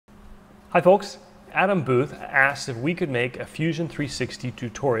Hi folks, Adam Booth asked if we could make a Fusion 360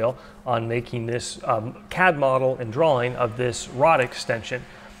 tutorial on making this CAD model and drawing of this rod extension.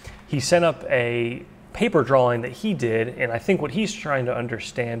 He sent up a paper drawing that he did, and I think what he's trying to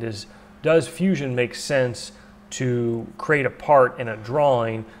understand is, does Fusion make sense to create a part in a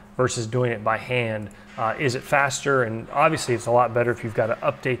drawing versus doing it by hand? Is it faster? And obviously it's a lot better if you've got to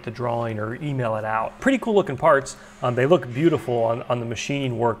update the drawing or email it out. Pretty cool looking parts. They look beautiful on the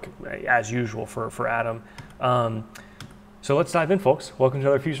machining work as usual for Adam. So let's dive in, folks. Welcome to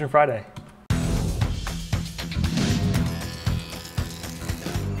another Fusion Friday.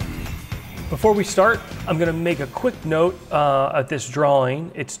 Before we start, I'm going to make a quick note of this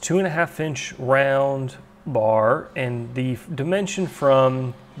drawing. It's 2.5-inch round bar, and the dimension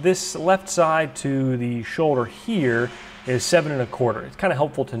from this left side to the shoulder here is 7 1/4. It's kind of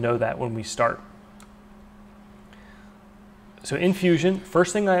helpful to know that when we start. So in Fusion,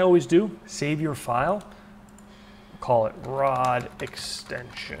 first thing I always do, save your file, call it rod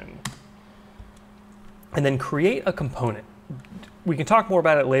extension, and then create a component. We can talk more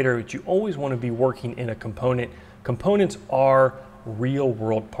about it later, but you always want to be working in a component. Components are real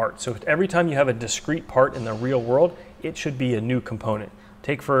world parts. So every time you have a discrete part in the real world, it should be a new component.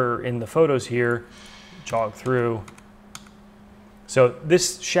 Take in the photos here, jog through. So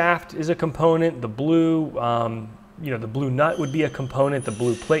this shaft is a component. The blue, the blue nut would be a component. The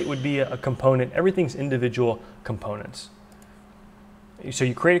blue plate would be a component. Everything's individual components. So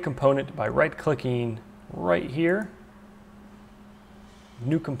you create a component by right-clicking right here,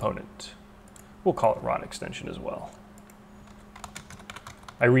 new component. We'll call it rod extension as well.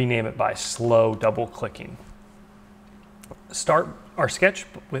 I rename it by slow double-clicking. Start our sketch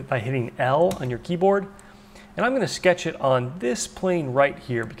by hitting L on your keyboard, and I'm going to sketch it on this plane right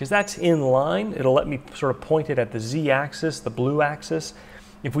here because that's in line. It'll let me sort of point it at the Z-axis, the blue axis.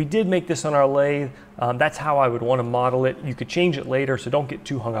 If we did make this on our lathe, that's how I would want to model it. You could change it later, so don't get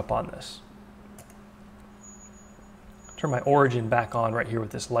too hung up on this. Turn my origin back on right here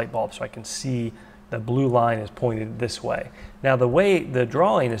with this light bulb so I can see the blue line is pointed this way. Now the way the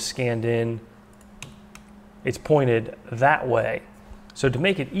drawing is scanned in, it's pointed that way. So to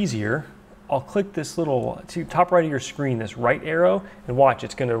make it easier, I'll click this little, to top right of your screen, this right arrow, and watch,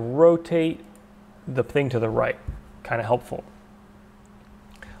 it's gonna rotate the thing to the right. Kind of helpful.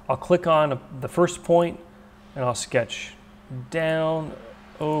 I'll click on the first point and I'll sketch down,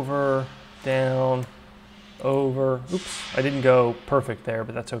 over, down, over. Oops, I didn't go perfect there,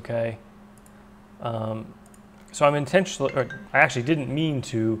 but that's okay. So I'm intentionally, or I actually didn't mean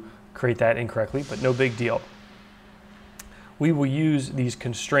to create that incorrectly, but no big deal. We will use these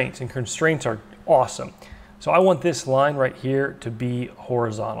constraints, and constraints are awesome. So I want this line right here to be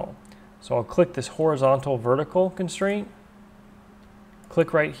horizontal. So I'll click this horizontal vertical constraint,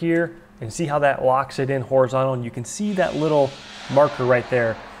 click right here, and see how that locks it in horizontal. And you can see that little marker right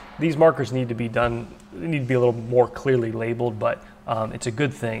there. These markers need to be done, they need to be a little more clearly labeled, but it's a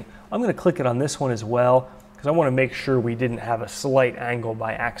good thing. I'm going to click it on this one as well because I want to make sure we didn't have a slight angle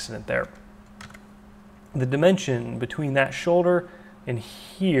by accident there. The dimension between that shoulder and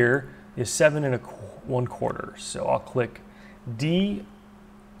here is 7 1/4. So I'll click D,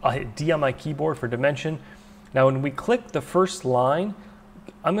 I'll hit D on my keyboard for dimension. Now when we click the first line,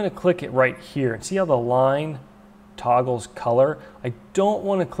 I'm going to click it right here and see how the line toggles color. I don't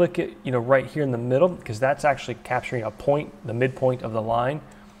want to click it, right here in the middle because that's actually capturing a point, the midpoint of the line.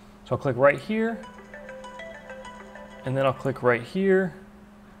 So I'll click right here, and then I'll click right here,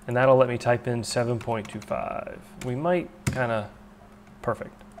 and that'll let me type in 7.25. We might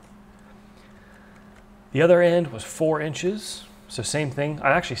perfect. The other end was 4 inches. So same thing. I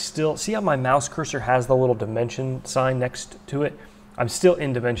actually still, see how my mouse cursor has the little dimension sign next to it? I'm still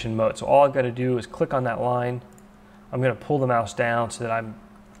in dimension mode. So all I've got to do is click on that line. I'm going to pull the mouse down so that I'm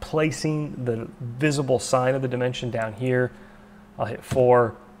placing the visible sign of the dimension down here. I'll hit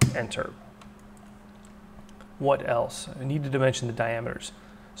 4, enter. What else? I need to dimension the diameters.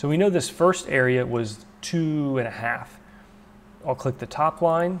 So we know this first area was 2.5. I'll click the top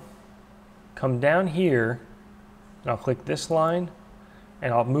line, come down here, and I'll click this line,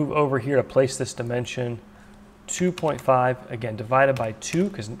 and I'll move over here to place this dimension 2.5, again, divided by 2,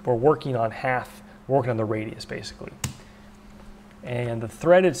 because we're working on half. We're working on the radius, basically. And the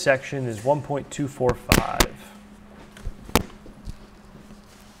threaded section is 1.245.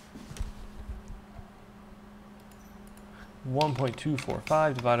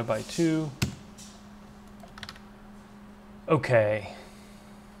 divided by 2. Okay,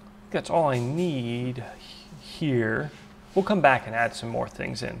 that's all I need here. We'll come back and add some more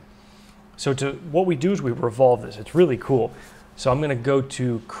things in. So what we do is we revolve this. It's really cool. So I'm going to go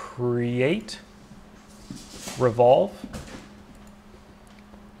to Create, Revolve.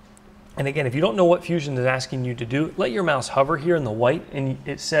 And again, if you don't know what Fusion is asking you to do, let your mouse hover here in the white and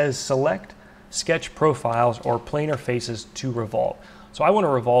it says select sketch profiles or planar faces to revolve. So I want to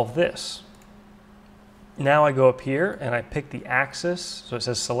revolve this. Now I go up here and I pick the axis. So it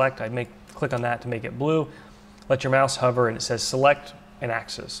says select, click on that to make it blue. Let your mouse hover and it says select an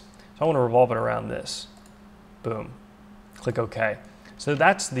axis. So I want to revolve it around this. Boom. Click OK. So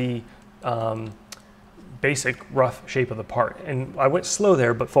that's the basic rough shape of the part. And I went slow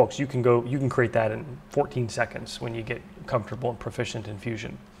there, but folks, you can create that in 14 seconds when you get comfortable and proficient in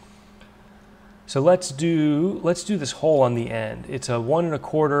Fusion. So let's do this hole on the end. It's a 1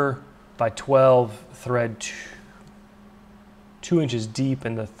 1/4 by 12 thread, 2 inches deep,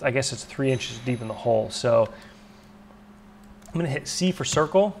 and I guess it's 3 inches deep in the hole. So I'm going to hit C for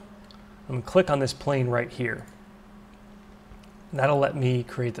circle. I'm going to click on this plane right here. That'll let me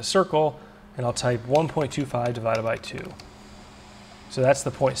create the circle, and I'll type 1.25 divided by 2. So that's the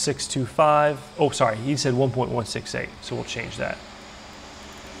 0.625. Oh, sorry, he said 1.168, so we'll change that.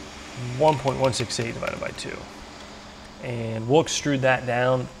 1.168 divided by 2. And we'll extrude that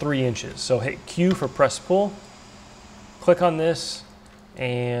down 3 inches. So hit Q for press pull. Click on this,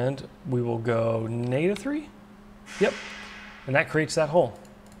 and we will go -3. Yep, and that creates that hole.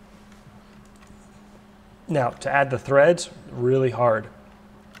 Now, to add the threads, really hard.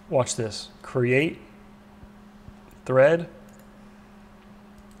 Watch this. Create, thread,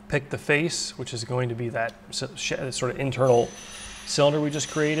 pick the face, which is going to be that sort of internal cylinder we just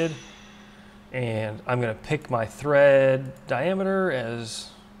created. And I'm going to pick my thread diameter as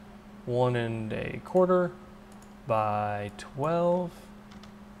 1 1/4 by 12.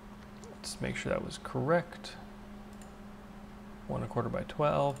 Let's make sure that was correct. 1 1/4 by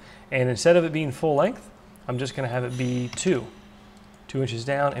 12. And instead of it being full length, I'm just going to have it be 2 inches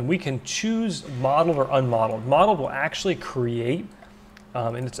down. And we can choose modeled or unmodeled. Modeled will actually create,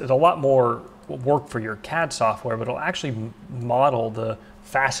 and it's a lot more work for your CAD software, but it'll actually model the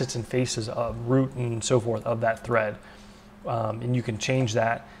facets and faces of root and so forth of that thread. And you can change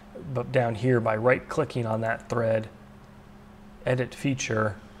that down here by right clicking on that thread, edit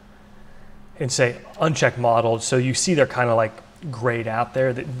feature, and say uncheck modeled. So you see they're kind of like grayed out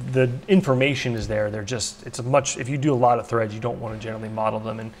there. The information is there. They're just, if you do a lot of threads, you don't want to generally model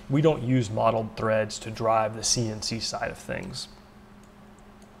them. And we don't use modeled threads to drive the CNC side of things.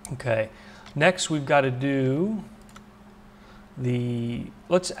 Okay, next we've got to do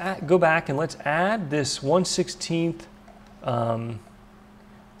let's go back and let's add this 1/16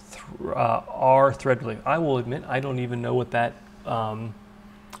 R thread relief. I will admit I don't even know what that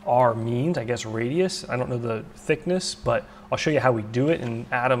R means. I guess radius. I don't know the thickness, but I'll show you how we do it, and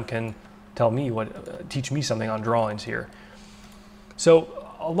Adam can tell me teach me something on drawings here. So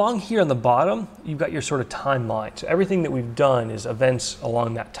along here on the bottom, you've got your sort of timeline. So everything that we've done is events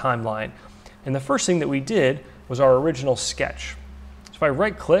along that timeline. And the first thing that we did was our original sketch. So if I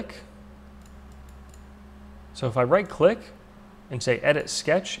right click and say edit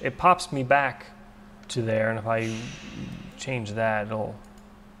sketch, it pops me back to there. And if I change that, it'll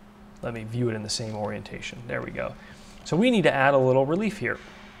let me view it in the same orientation. There we go. So we need to add a little relief here.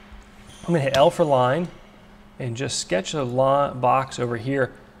 I'm going to hit L for line and just sketch a box over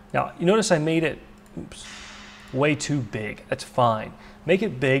here. Now, you notice I made it way too big. That's fine. Make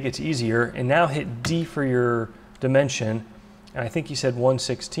it big, it's easier. And now hit D for your dimension. And I think you said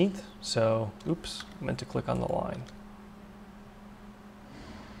 1/16. So, oops, I meant to click on the line.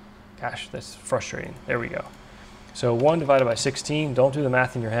 Gosh, that's frustrating. There we go. So 1 divided by 16, don't do the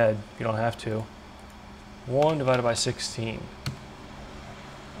math in your head. You don't have to. 1 divided by 16.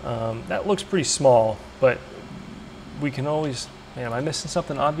 That looks pretty small, but we can always, man, am I missing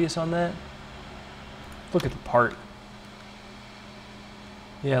something obvious on that? Look at the part.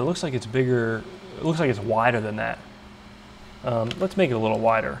 Yeah, it looks like it's bigger. It looks like it's wider than that. Let's make it a little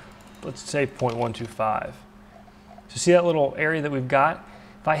wider. Let's say 0.125. So see that little area that we've got?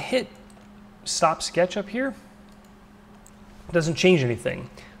 If I hit stop sketch up here, it doesn't change anything.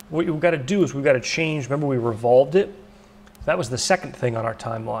 What we've got to do is we've got to change, remember we revolved it? That was the second thing on our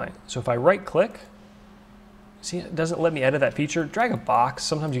timeline. So if I right click, see it doesn't let me edit that feature. Drag a box,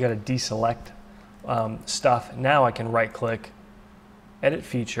 sometimes you got to deselect stuff. Now I can right click, edit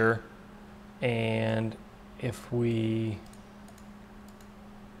feature, and if we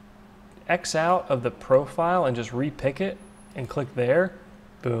X out of the profile and just repick it and click there,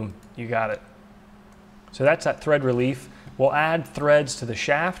 boom, you got it. So that's that thread relief. We'll add threads to the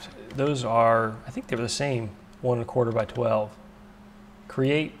shaft. Those are, I think they're the same, 1 1/4 by 12.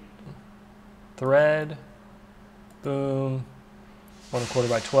 Create, thread, boom, 1/4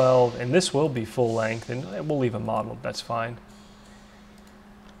 by 12, and this will be full length, and we'll leave a model, that's fine.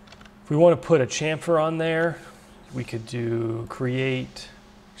 If we want to put a chamfer on there, we could do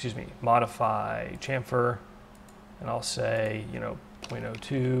modify chamfer, and I'll say,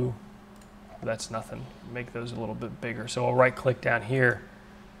 0.02. That's nothing. Make those a little bit bigger. So I'll right click down here.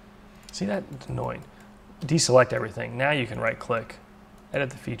 See that? It's annoying. Deselect everything. Now you can right click,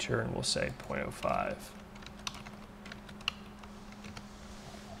 edit the feature, and we'll say 0.05.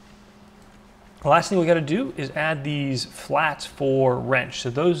 The last thing we got to do is add these flats for wrench.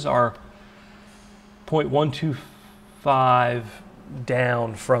 So those are 0.125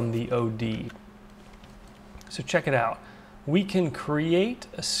 down from the OD. So check it out. We can create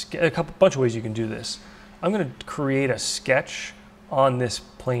a bunch of ways you can do this. I'm going to create a sketch on this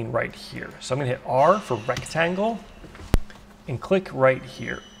plane right here. So I'm going to hit R for rectangle and click right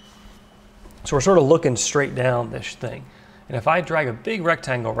here. So we're sort of looking straight down this thing. And if I drag a big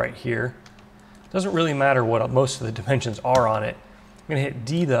rectangle right here, it doesn't really matter what most of the dimensions are on it. I'm going to hit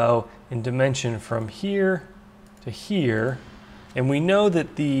D though and dimension from here to here. And we know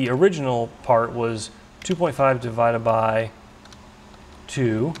that the original part was 2.5 divided by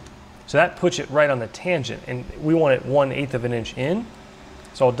 2. So that puts it right on the tangent, and we want it 1/8 of an inch in.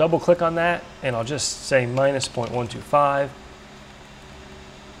 So I'll double click on that and I'll just say minus 0.125.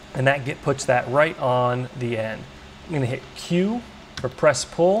 And that puts that right on the end. I'm gonna hit Q for press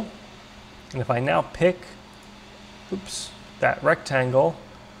pull. And if I now pick, that rectangle,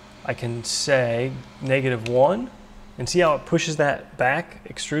 I can say -1, and see how it pushes that back,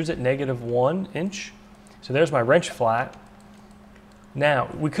 extrudes it -1 inch. So there's my wrench flat. Now,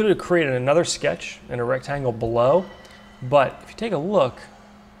 we could have created another sketch and a rectangle below, but if you take a look,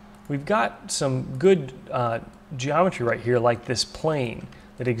 we've got some good geometry right here, like this plane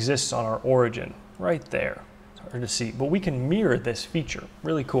that exists on our origin, right there. It's hard to see, but we can mirror this feature,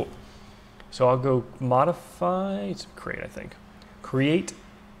 really cool. So I'll go modify, it's create, I think. Create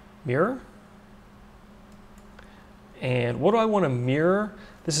mirror. And what do I want to mirror?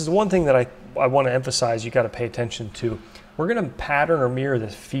 This is one thing that I want to emphasize you got to pay attention to. We're going to pattern or mirror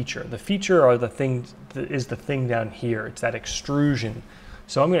this feature. The feature are the things is the thing down here. It's that extrusion.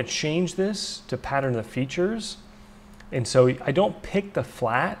 So I'm going to change this to pattern the features. And so I don't pick the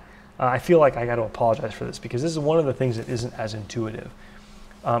flat. I feel like I got to apologize for this because this is one of the things that isn't as intuitive.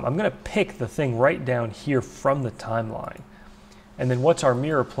 I'm going to pick the thing right down here from the timeline. And then what's our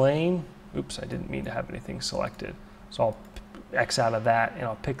mirror plane? Oops, I didn't mean to have anything selected. So I'll X out of that and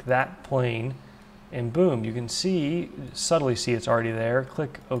I'll pick that plane, and boom, you can subtly see it's already there.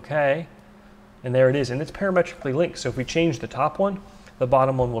 Click OK, and there it is. And it's parametrically linked. So if we change the top one, the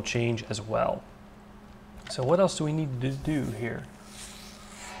bottom one will change as well. So what else do we need to do here?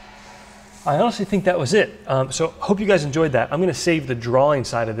 I honestly think that was it. So hope you guys enjoyed that. I'm going to save the drawing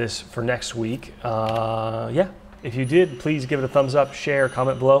side of this for next week. Yeah, if you did, please give it a thumbs up, share,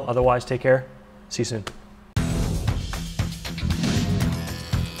 comment below. Otherwise, take care. See you soon.